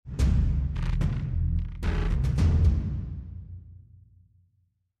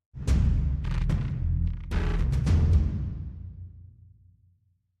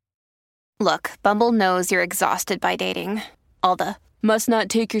Look, Bumble knows you're exhausted by dating. All the, must not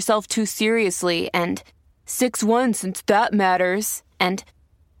take yourself too seriously, and 6'1" since that matters, and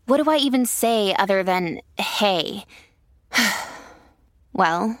what do I even say other than, hey?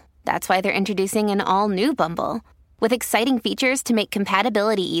 Well, that's why they're introducing an all-new Bumble, with exciting features to make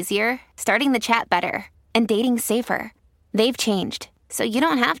compatibility easier, starting the chat better, and dating safer. They've changed, so you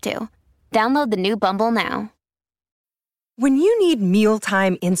don't have to. Download the new Bumble now. When you need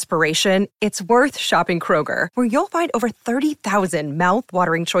mealtime inspiration, it's worth shopping Kroger, where you'll find over 30,000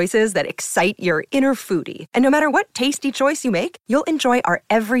 mouth-watering choices that excite your inner foodie. And no matter what tasty choice you make, you'll enjoy our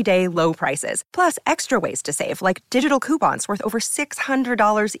everyday low prices, plus extra ways to save, like digital coupons worth over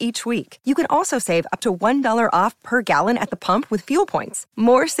 $600 each week. You can also save up to $1 off per gallon at the pump with fuel points.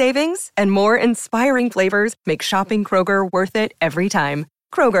 More savings and more inspiring flavors make shopping Kroger worth it every time.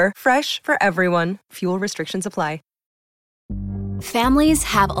 Kroger, fresh for everyone. Fuel restrictions apply. Families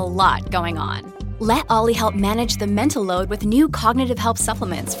have a lot going on. Let Ollie help manage the mental load with new cognitive help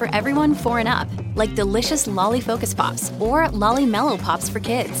supplements for everyone 4 and up, like delicious Lolly Focus Pops or Lolly Mellow Pops for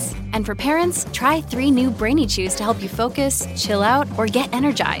kids. And for parents, try 3 new Brainy Chews to help you focus, chill out, or get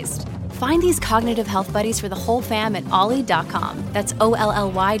energized. Find these cognitive health buddies for the whole fam at ollie.com. That's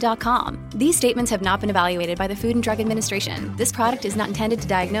OLLY.com. These statements have not been evaluated by the Food and Drug Administration. This product is not intended to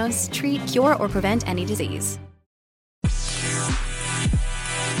diagnose, treat, cure, or prevent any disease.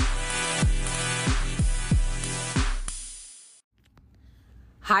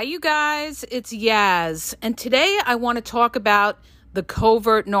 Hi, you guys. It's Yaz. And today I want to talk about the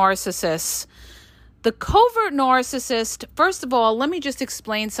covert narcissist. The covert narcissist, first of all, let me just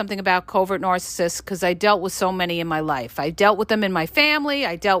explain something about covert narcissists because I dealt with so many in my life. I dealt with them in my family.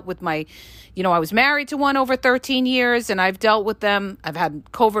 I dealt with I was married to one over 13 years, and I've dealt with them. I've had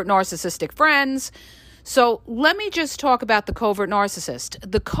covert narcissistic friends. So let me just talk about the covert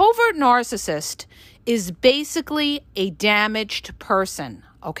narcissist. The covert narcissist is basically a damaged person,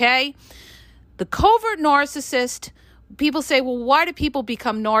 okay? The covert narcissist, people say, well, why do people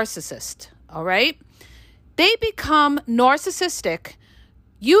become narcissist? All right? They become narcissistic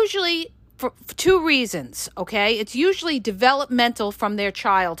usually for 2 reasons, okay? It's usually developmental from their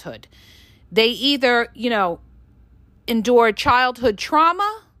childhood. They either, endured childhood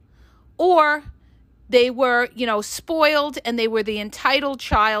trauma, or they were, spoiled and they were the entitled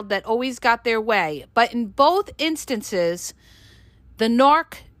child that always got their way. But in both instances, the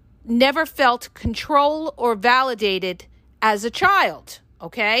narc never felt control or validated as a child,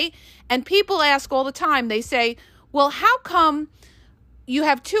 okay? And people ask all the time, they say, well, how come you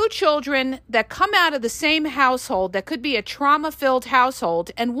have 2 children that come out of the same household that could be a trauma-filled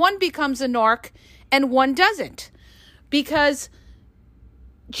household, and one becomes a narc and one doesn't? Because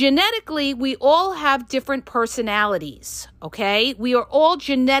genetically, we all have different personalities, okay? We are all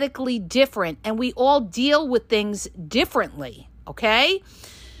genetically different, and we all deal with things differently, okay?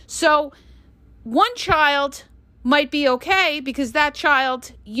 So one child might be okay because that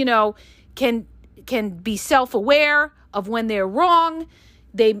child, can be self-aware of when they're wrong.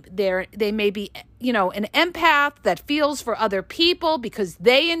 They may be, an empath that feels for other people because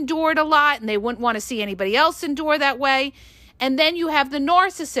they endured a lot and they wouldn't want to see anybody else endure that way. And then you have the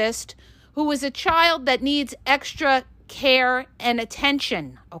narcissist, who is a child that needs extra care and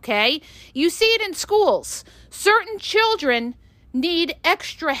attention, okay? You see it in schools. Certain children need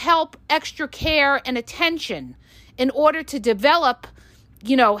extra help, extra care, and attention in order to develop,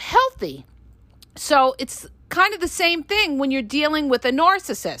 healthy. So it's kind of the same thing when you're dealing with a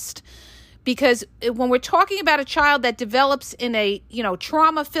narcissist. Because when we're talking about a child that develops in a,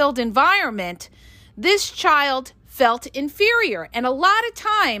 trauma-filled environment, this child felt inferior. And a lot of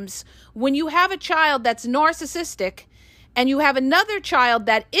times when you have a child that's narcissistic and you have another child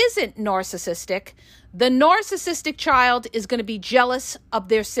that isn't narcissistic, the narcissistic child is going to be jealous of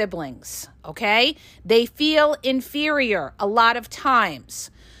their siblings, okay? They feel inferior a lot of times.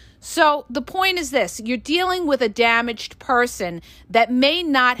 So the point is this: you're dealing with a damaged person that may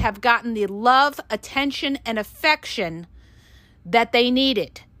not have gotten the love, attention, and affection that they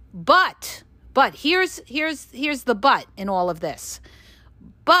needed. But here's the but in all of this.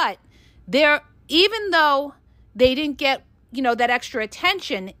 But even though they didn't get, that extra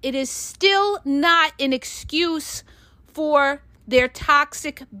attention, it is still not an excuse for their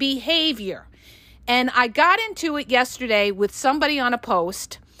toxic behavior. And I got into it yesterday with somebody on a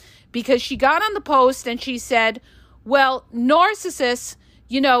post, because she got on the post and she said, well, narcissists,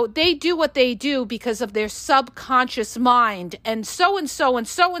 they do what they do because of their subconscious mind. And so-and-so and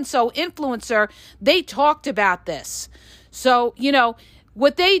so-and-so influencer, they talked about this. So,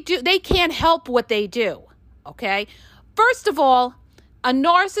 what they do, they can't help what they do, okay? First of all, A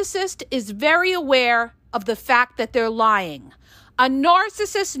narcissist is very aware of the fact that they're lying. A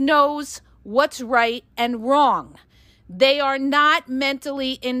narcissist knows what's right and wrong. They are not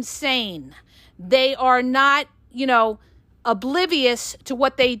mentally insane. They are not, oblivious to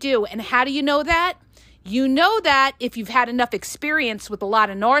what they do. And how do you know that? You know that if you've had enough experience with a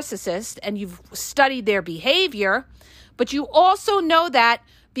lot of narcissists and you've studied their behavior, but you also know that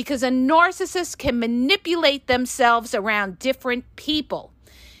because a narcissist can manipulate themselves around different people.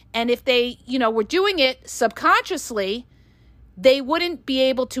 And if they, were doing it subconsciously, they wouldn't be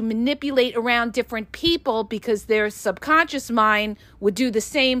able to manipulate around different people because their subconscious mind would do the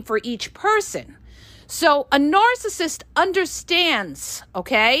same for each person. So a narcissist understands,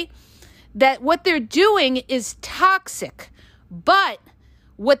 that what they're doing is toxic, but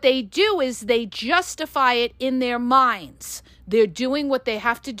what they do is they justify it in their minds. They're doing what they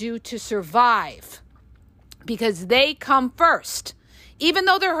have to do to survive because they come first. Even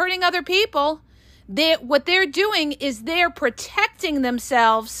though they're hurting other people, what they're doing is they're protecting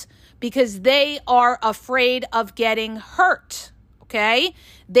themselves because they are afraid of getting hurt,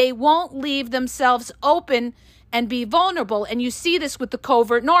 They won't leave themselves open and be vulnerable. And you see this with the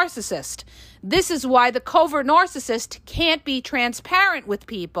covert narcissist. This is why the covert narcissist can't be transparent with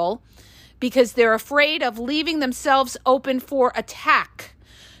people because they're afraid of leaving themselves open for attack.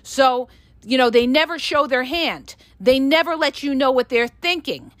 So, they never show their hand. They never let you know what they're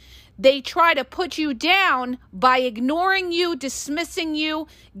thinking. They try to put you down by ignoring you, dismissing you,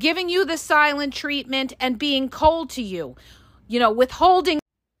 giving you the silent treatment, and being cold to you.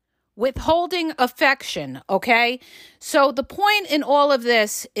 Withholding affection, So the point in all of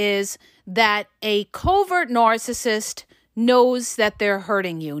this is that a covert narcissist knows that they're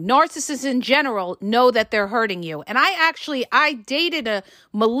hurting you. Narcissists in general know that they're hurting you. And I dated a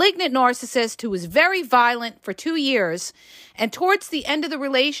malignant narcissist who was very violent for 2 years. And towards the end of the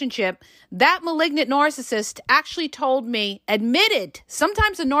relationship, that malignant narcissist actually admitted,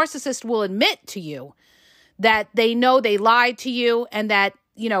 sometimes a narcissist will admit to you that they know they lied to you and that,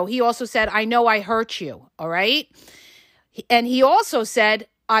 he also said, I know I hurt you, all right? And he also said,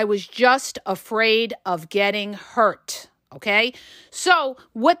 I was just afraid of getting hurt, So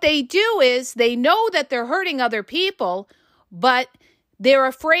what they do is they know that they're hurting other people, but they're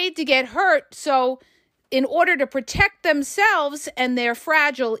afraid to get hurt. So in order to protect themselves and their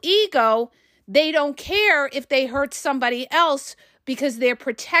fragile ego, they don't care if they hurt somebody else because they're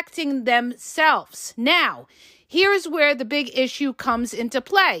protecting themselves. Now, here's where the big issue comes into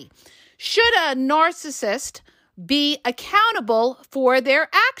play. Should a narcissist be accountable for their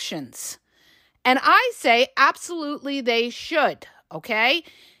actions? And I say absolutely they should,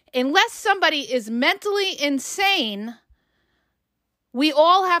 Unless somebody is mentally insane, we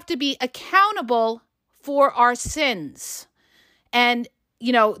all have to be accountable for our sins. And,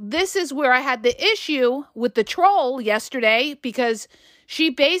 this is where I had the issue with the troll yesterday because she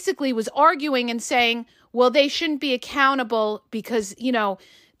basically was arguing and saying, well, they shouldn't be accountable because,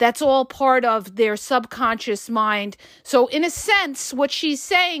 that's all part of their subconscious mind. So in a sense, what she's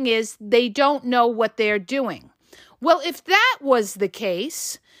saying is they don't know what they're doing. Well, if that was the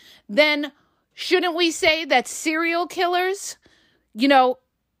case, then shouldn't we say that serial killers,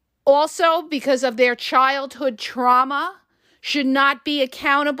 also because of their childhood trauma, should not be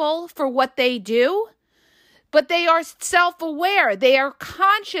accountable for what they do? But they are self-aware. They are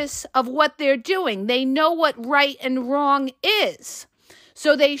conscious of what they're doing. They know what right and wrong is.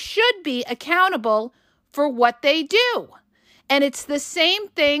 So they should be accountable for what they do. And it's the same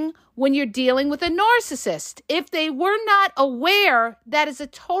thing when you're dealing with a narcissist. If they were not aware, that is a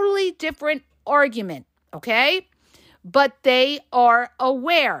totally different argument, But they are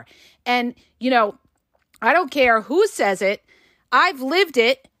aware. And, I don't care who says it. I've lived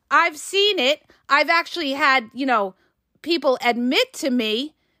it. I've seen it. I've actually had, people admit to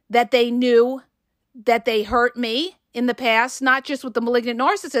me that they knew that they hurt me in the past, not just with the malignant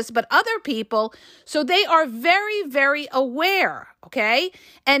narcissist, but other people. So they are very, very aware,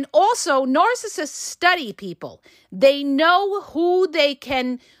 And also, narcissists study people. They know who they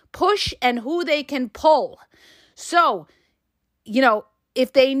can push and who they can pull. So,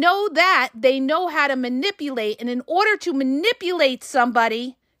 if they know that, they know how to manipulate. And in order to manipulate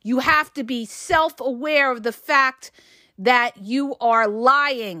somebody, you have to be self-aware of the fact that you are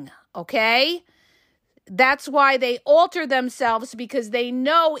lying, That's why they alter themselves, because they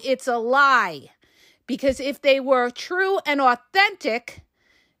know it's a lie. Because if they were true and authentic,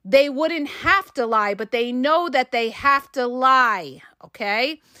 they wouldn't have to lie, but they know that they have to lie,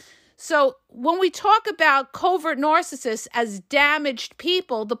 So when we talk about covert narcissists as damaged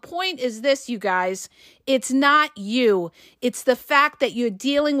people, the point is this, you guys. It's not you. It's the fact that you're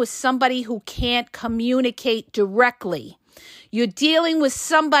dealing with somebody who can't communicate directly. You're dealing with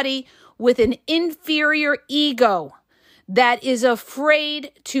somebody with an inferior ego that is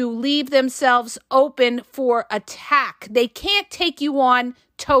afraid to leave themselves open for attack. They can't take you on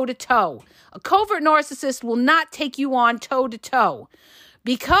toe-to-toe. A covert narcissist will not take you on toe-to-toe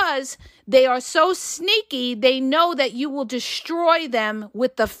because they are so sneaky, they know that you will destroy them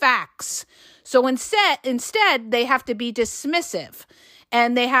with the facts. So instead, they have to be dismissive.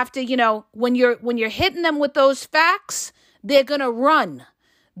 And they have to, when you're hitting them with those facts, they're going to run.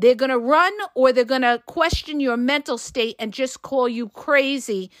 They're going to run, or they're going to question your mental state and just call you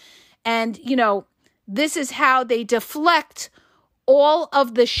crazy. And, this is how they deflect all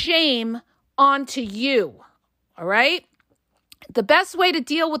of the shame onto you. All right? The best way to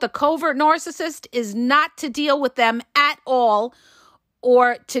deal with a covert narcissist is not to deal with them at all,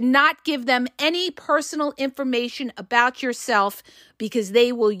 or to not give them any personal information about yourself, because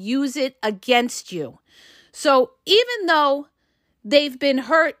they will use it against you. So even though they've been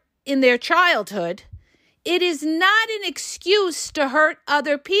hurt in their childhood, it is not an excuse to hurt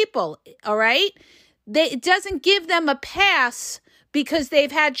other people, all right? It doesn't give them a pass because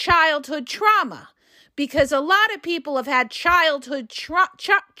they've had childhood trauma. Because a lot of people have had childhood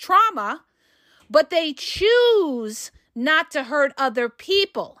trauma, but they choose not to hurt other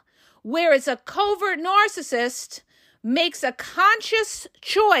people. Whereas a covert narcissist makes a conscious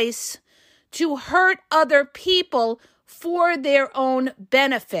choice to hurt other people for their own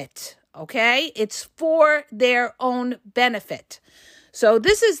benefit, okay? It's for their own benefit. So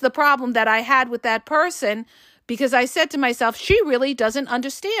this is the problem that I had with that person, because I said to myself, she really doesn't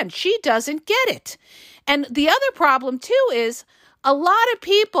understand. She doesn't get it. And the other problem too is a lot of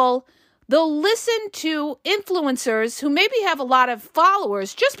people, they'll listen to influencers who maybe have a lot of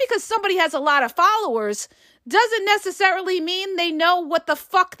followers. Just because somebody has a lot of followers doesn't necessarily mean they know what the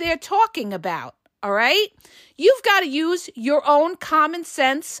fuck they're talking about. All right? You've got to use your own common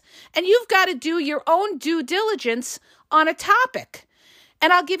sense, and you've got to do your own due diligence on a topic.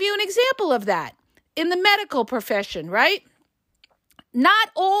 And I'll give you an example of that. In the medical profession, right? Not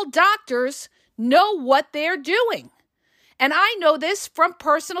all doctors know what they're doing. And I know this from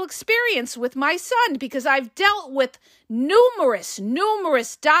personal experience with my son, because I've dealt with numerous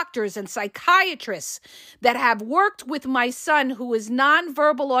doctors and psychiatrists that have worked with my son, who is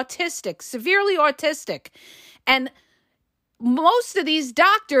nonverbal autistic, severely autistic. And most of these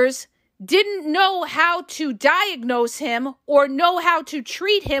doctors didn't know how to diagnose him or know how to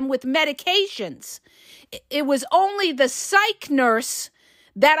treat him with medications. It was only the psych nurse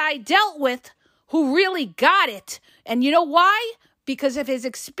that I dealt with who really got it. And you know why? Because of his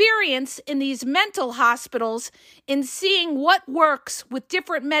experience in these mental hospitals, in seeing what works with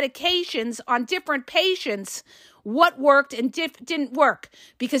different medications on different patients, what worked and didn't work,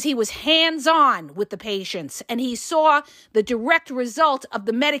 because he was hands-on with the patients and he saw the direct result of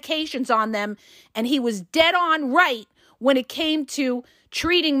the medications on them, and he was dead on right when it came to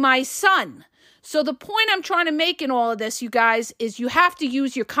treating my son. So the point I'm trying to make in all of this, you guys, is you have to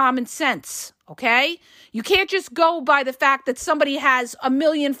use your common sense, okay? You can't just go by the fact that somebody has 1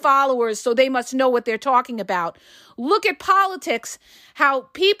 million followers, so they must know what they're talking about. Look at politics, how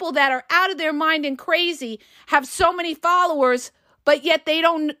people that are out of their mind and crazy have so many followers, but yet they're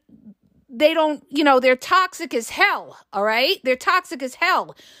toxic as hell, all right? They're toxic as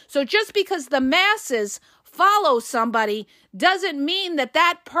hell. So just because the masses follow somebody doesn't mean that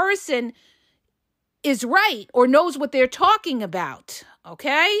that person is right or knows what they're talking about,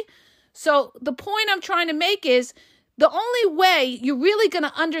 okay? So the point I'm trying to make is the only way you're really going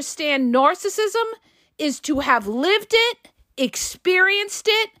to understand narcissism is to have lived it, experienced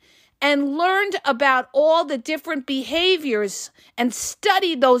it, and learned about all the different behaviors and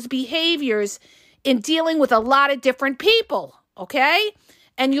studied those behaviors in dealing with a lot of different people, okay?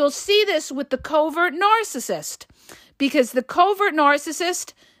 And you'll see this with the covert narcissist, because the covert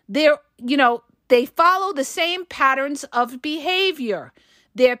narcissist, they follow the same patterns of behavior.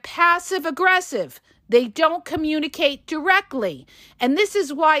 They're passive aggressive. They don't communicate directly. And this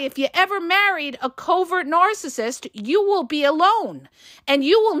is why if you ever married a covert narcissist, you will be alone. And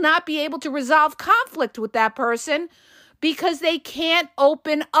you will not be able to resolve conflict with that person because they can't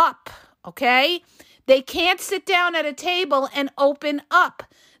open up, okay? They can't sit down at a table and open up.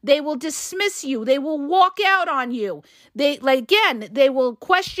 They will dismiss you. They will walk out on you. They will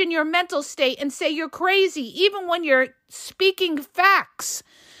question your mental state and say you're crazy, even when you're speaking facts.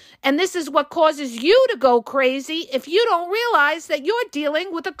 And this is what causes you to go crazy if you don't realize that you're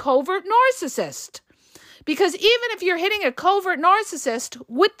dealing with a covert narcissist. Because even if you're hitting a covert narcissist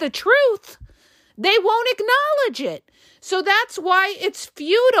with the truth, they won't acknowledge it. So that's why it's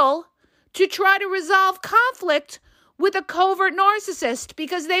futile to try to resolve conflict with a covert narcissist,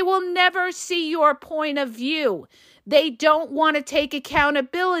 because they will never see your point of view. They don't want to take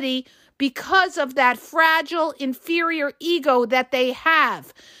accountability because of that fragile, inferior ego that they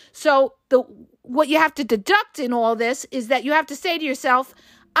have. So what you have to deduct in all this is that you have to say to yourself,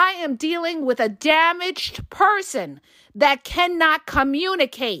 I am dealing with a damaged person that cannot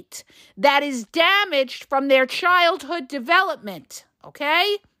communicate, that is damaged from their childhood development,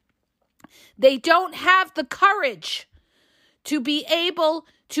 okay? They don't have the courage to be able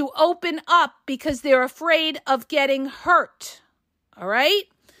to open up because they're afraid of getting hurt, all right?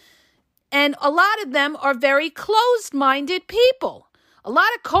 And a lot of them are very closed-minded people. A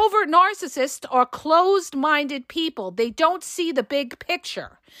lot of covert narcissists are closed-minded people. They don't see the big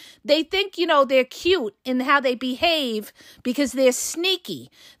picture. They think, they're cute in how they behave because they're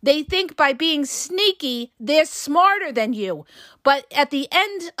sneaky. They think by being sneaky, they're smarter than you. But at the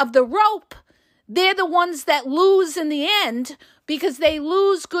end of the rope, they're the ones that lose in the end because they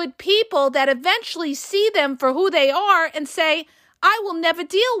lose good people that eventually see them for who they are and say, I will never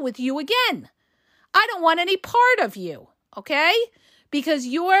deal with you again. I don't want any part of you, okay? Because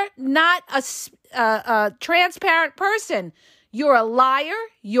you're not a transparent person. You're a liar.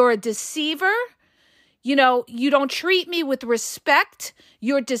 You're a deceiver. You don't treat me with respect.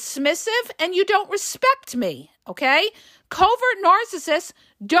 You're dismissive, and you don't respect me, okay? Covert narcissists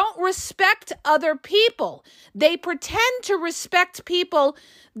don't respect other people. They pretend to respect people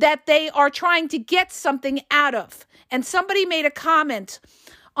that they are trying to get something out of. And somebody made a comment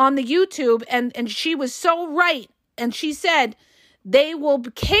on the YouTube, and she was so right. And she said, they will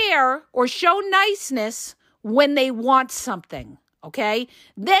care or show niceness when they want something, okay?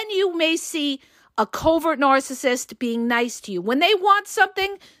 Then you may see a covert narcissist being nice to you. When they want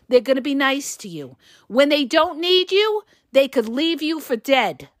something, they're going to be nice to you. When they don't need you, they could leave you for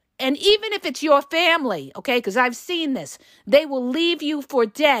dead. And even if it's your family, okay, because I've seen this, they will leave you for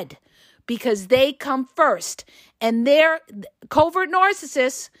dead because they come first. And they're covert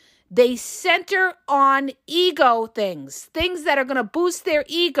narcissists, they center on ego things that are going to boost their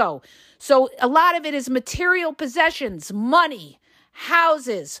ego. So a lot of it is material possessions, money,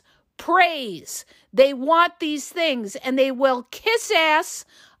 houses, praise. They want these things, and they will kiss ass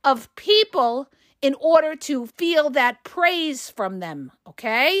of people in order to feel that praise from them,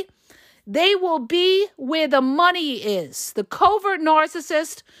 okay? They will be where the money is. The covert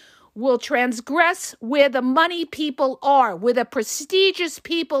narcissist will transgress where the money people are, where the prestigious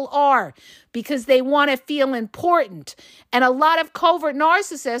people are, because they want to feel important. And a lot of covert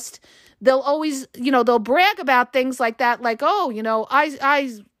narcissists, they'll always, they'll brag about things like that, like, oh,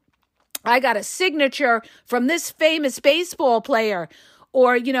 I got a signature from this famous baseball player,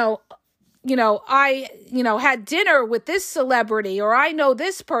 or, I had dinner with this celebrity, or I know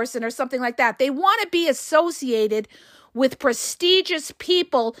this person, or something like that. They want to be associated with prestigious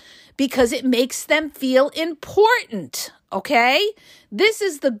people because it makes them feel important, okay? This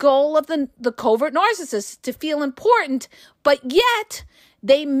is the goal of the covert narcissist, to feel important, but yet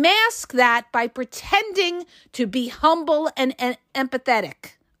they mask that by pretending to be humble and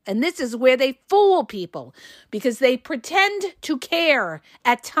empathetic. And this is where they fool people, because they pretend to care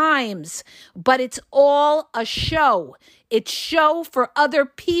at times, but it's all a show. It's show for other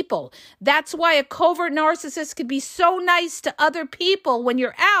people. That's why a covert narcissist could be so nice to other people when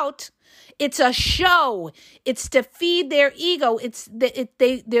you're out. It's a show. It's to feed their ego.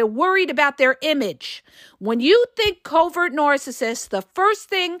 They're worried about their image. When you think covert narcissists, the first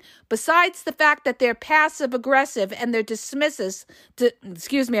thing, besides the fact that they're passive aggressive and they're dismissive,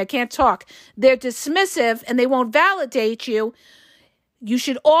 they're dismissive and they won't validate you, you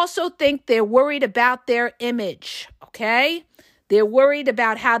should also think they're worried about their image, okay? They're worried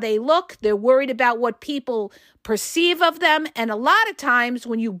about how they look. They're worried about what people perceive of them. And a lot of times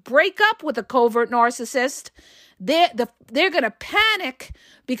when you break up with a covert narcissist, they're going to panic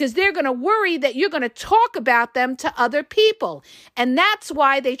because they're going to worry that you're going to talk about them to other people. And that's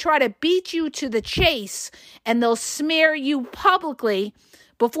why they try to beat you to the chase, and they'll smear you publicly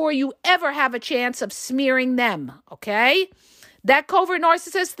before you ever have a chance of smearing them, okay? That covert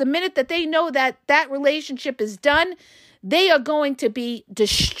narcissist, the minute that they know that that relationship is done, they are going to be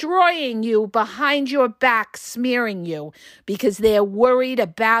destroying you behind your back, smearing you, because they're worried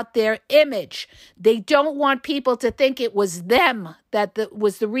about their image. They don't want people to think it was them that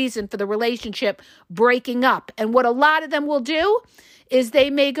was the reason for the relationship breaking up. And what a lot of them will do is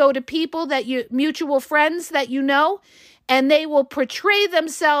they may go to people mutual friends that you know, and they will portray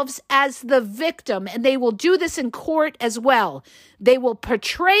themselves as the victim. And they will do this in court as well. They will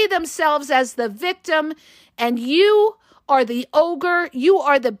portray themselves as the victim, and you are the ogre. You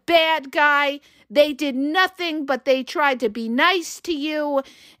are the bad guy. They did nothing, but they tried to be nice to you,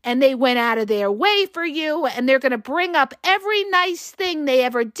 and they went out of their way for you, and they're going to bring up every nice thing they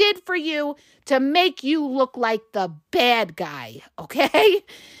ever did for you to make you look like the bad guy, okay?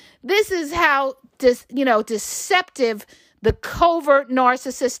 This is how deceptive the covert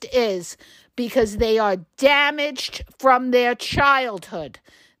narcissist is, because they are damaged from their childhood.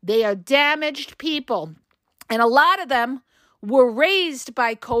 They are damaged people. And a lot of them were raised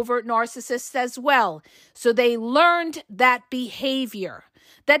by covert narcissists as well. So they learned that behavior.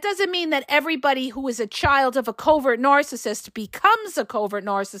 That doesn't mean that everybody who is a child of a covert narcissist becomes a covert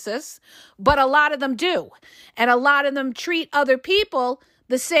narcissist, but a lot of them do. And a lot of them treat other people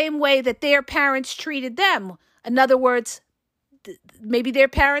the same way that their parents treated them. In other words, maybe their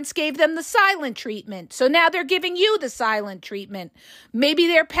parents gave them the silent treatment, so now they're giving you the silent treatment. Maybe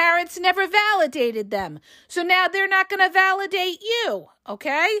their parents never validated them, so now they're not going to validate you,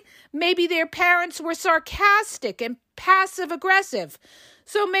 okay? Maybe their parents were sarcastic and passive-aggressive,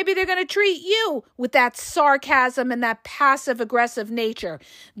 so maybe they're going to treat you with that sarcasm and that passive-aggressive nature.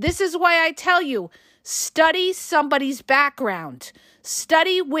 This is why I tell you, study somebody's background.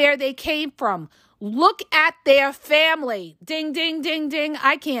 Study where they came from. Look at their family. Ding, ding, ding, ding.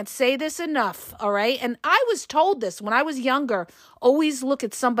 I can't say this enough, all right? And I was told this when I was younger. Always look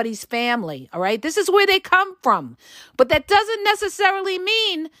at somebody's family, all right? This is where they come from. But that doesn't necessarily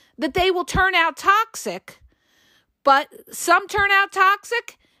mean that they will turn out toxic. But some turn out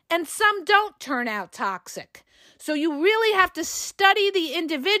toxic and some don't turn out toxic. So you really have to study the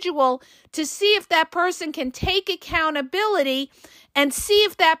individual to see if that person can take accountability and see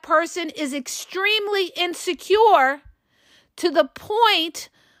if that person is extremely insecure to the point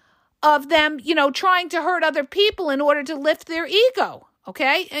of them, trying to hurt other people in order to lift their ego,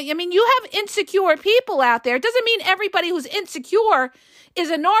 okay? I mean, you have insecure people out there. It doesn't mean everybody who's insecure is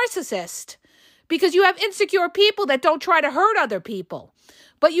a narcissist, because you have insecure people that don't try to hurt other people.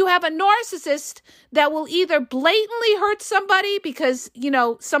 But you have a narcissist that will either blatantly hurt somebody because,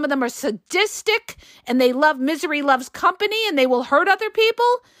 some of them are sadistic and they love misery loves company and they will hurt other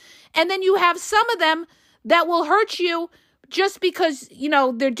people. And then you have some of them that will hurt you just because,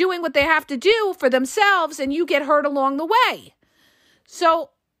 they're doing what they have to do for themselves and you get hurt along the way.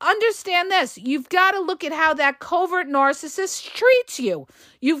 So understand this. You've got to look at how that covert narcissist treats you.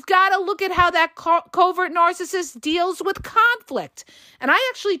 You've got to look at how that covert narcissist deals with conflict. And I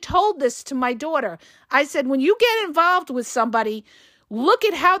actually told this to my daughter. I said, when you get involved with somebody, look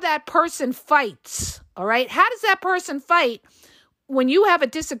at how that person fights. All right? How does that person fight when you have a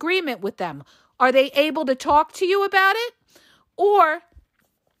disagreement with them? Are they able to talk to you about it? Or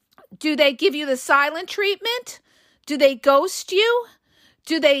do they give you the silent treatment? Do they ghost you?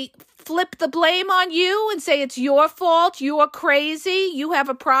 Do they flip the blame on you and say it's your fault, you're crazy, you have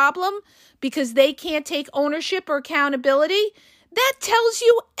a problem because they can't take ownership or accountability? That tells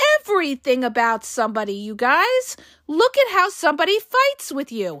you everything about somebody, you guys. Look at how somebody fights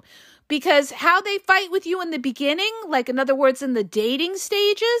with you. Because how they fight with you in the beginning, like in other words, in the dating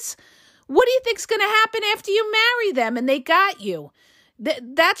stages, what do you think's going to happen after you marry them and they got you?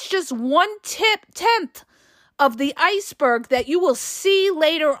 That's just 1/10 of the iceberg that you will see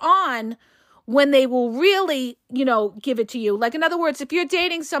later on when they will really, give it to you. Like, in other words, if you're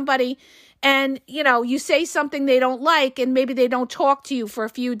dating somebody and, you say something they don't like and maybe they don't talk to you for a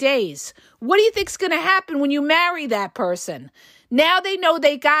few days, what do you think's going to happen when you marry that person? Now they know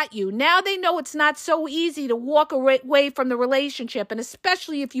they got you. Now they know it's not so easy to walk away from the relationship, and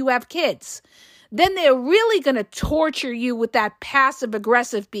especially if you have kids. Then they're really going to torture you with that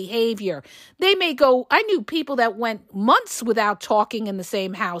passive-aggressive behavior. They may go, I knew people that went months without talking in the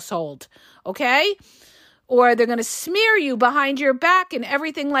same household, okay? Or they're going to smear you behind your back and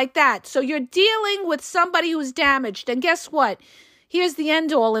everything like that. So you're dealing with somebody who's damaged. And guess what? Here's the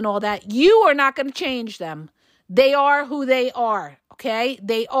end all in all that. You are not going to change them. They are who they are, okay?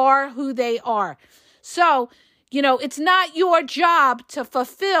 They are who they are. So, it's not your job to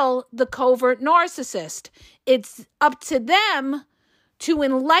fulfill the covert narcissist. It's up to them to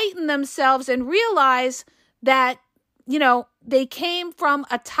enlighten themselves and realize that, they came from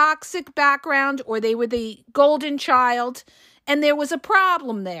a toxic background or they were the golden child and there was a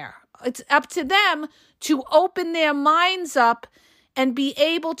problem there. It's up to them to open their minds up and be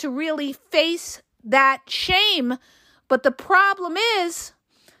able to really face that shame. But the problem is,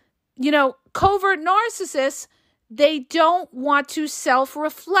 covert narcissists, they don't want to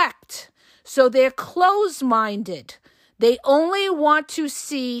self-reflect. So they're closed-minded. They only want to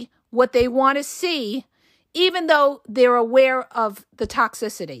see what they want to see, even though they're aware of the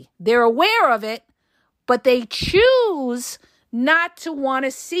toxicity. They're aware of it, but they choose not to want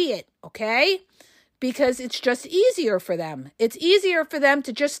to see it, okay? Because it's just easier for them. It's easier for them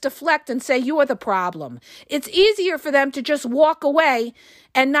to just deflect and say, you are the problem. It's easier for them to just walk away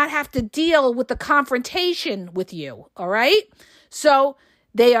and not have to deal with the confrontation with you, all right? So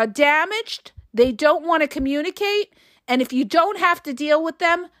they are damaged. They don't want to communicate. And if you don't have to deal with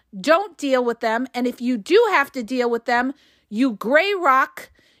them, don't deal with them. And if you do have to deal with them, you gray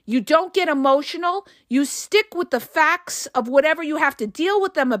rock. You don't get emotional. You stick with the facts of whatever you have to deal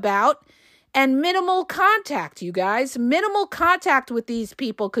with them about. And minimal contact, you guys. Minimal contact with these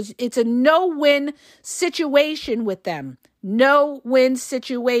people because it's a no-win situation with them. No-win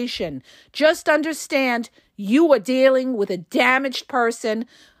situation. Just understand you are dealing with a damaged person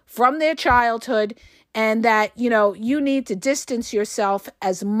from their childhood and that, you need to distance yourself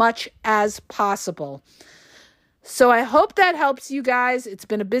as much as possible. So I hope that helps you guys. It's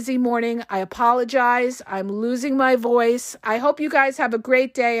been a busy morning. I apologize. I'm losing my voice. I hope you guys have a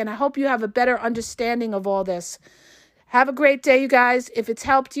great day, and I hope you have a better understanding of all this. Have a great day, you guys. If it's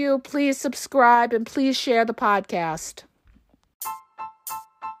helped you, please subscribe and please share the podcast.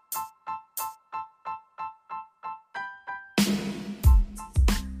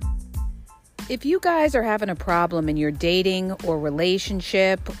 If you guys are having a problem in your dating or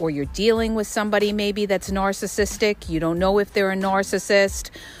relationship, or you're dealing with somebody maybe that's narcissistic, you don't know if they're a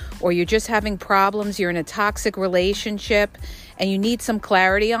narcissist, or you're just having problems, you're in a toxic relationship, and you need some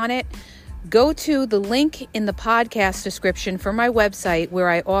clarity on it, go to the link in the podcast description for my website where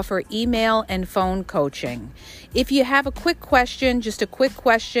I offer email and phone coaching. If you have a quick question, just a quick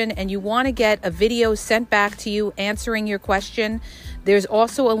question, and you want to get a video sent back to you answering your question, there's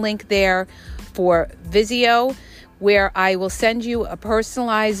also a link there for Vizio where I will send you a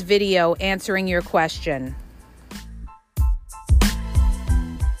personalized video answering your question.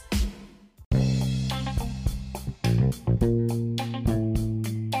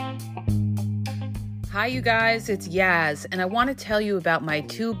 Hi, you guys, it's Yaz, and I want to tell you about my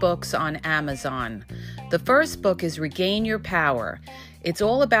 2 books on Amazon. The first book is Regain Your Power. It's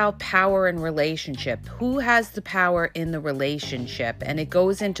all about power and relationship. Who has the power in the relationship? And it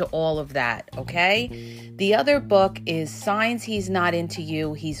goes into all of that, okay? The other book is Signs He's Not Into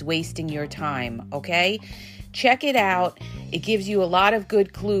You, He's Wasting Your Time, okay? Check it out. It gives you a lot of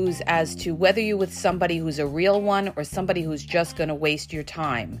good clues as to whether you're with somebody who's a real one or somebody who's just going to waste your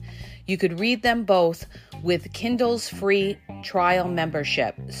time. You could read them both with Kindle's free trial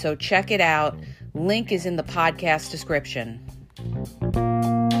membership. So check it out. Link is in the podcast description.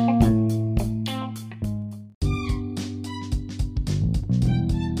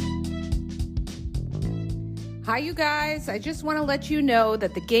 Hi, you guys. I just want to let you know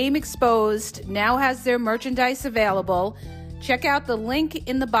that the Game Exposed now has their merchandise available. Check out the link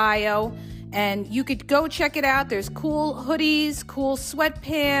in the bio, and you could go check it out. There's cool hoodies, cool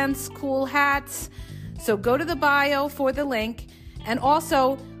sweatpants, cool hats. So go to the bio for the link. And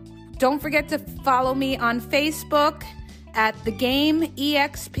also, don't forget to follow me on Facebook at The Game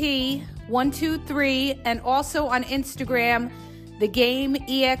EXP 123, and also on Instagram, The Game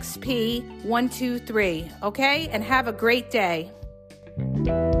EXP 123. Okay? And have a great day.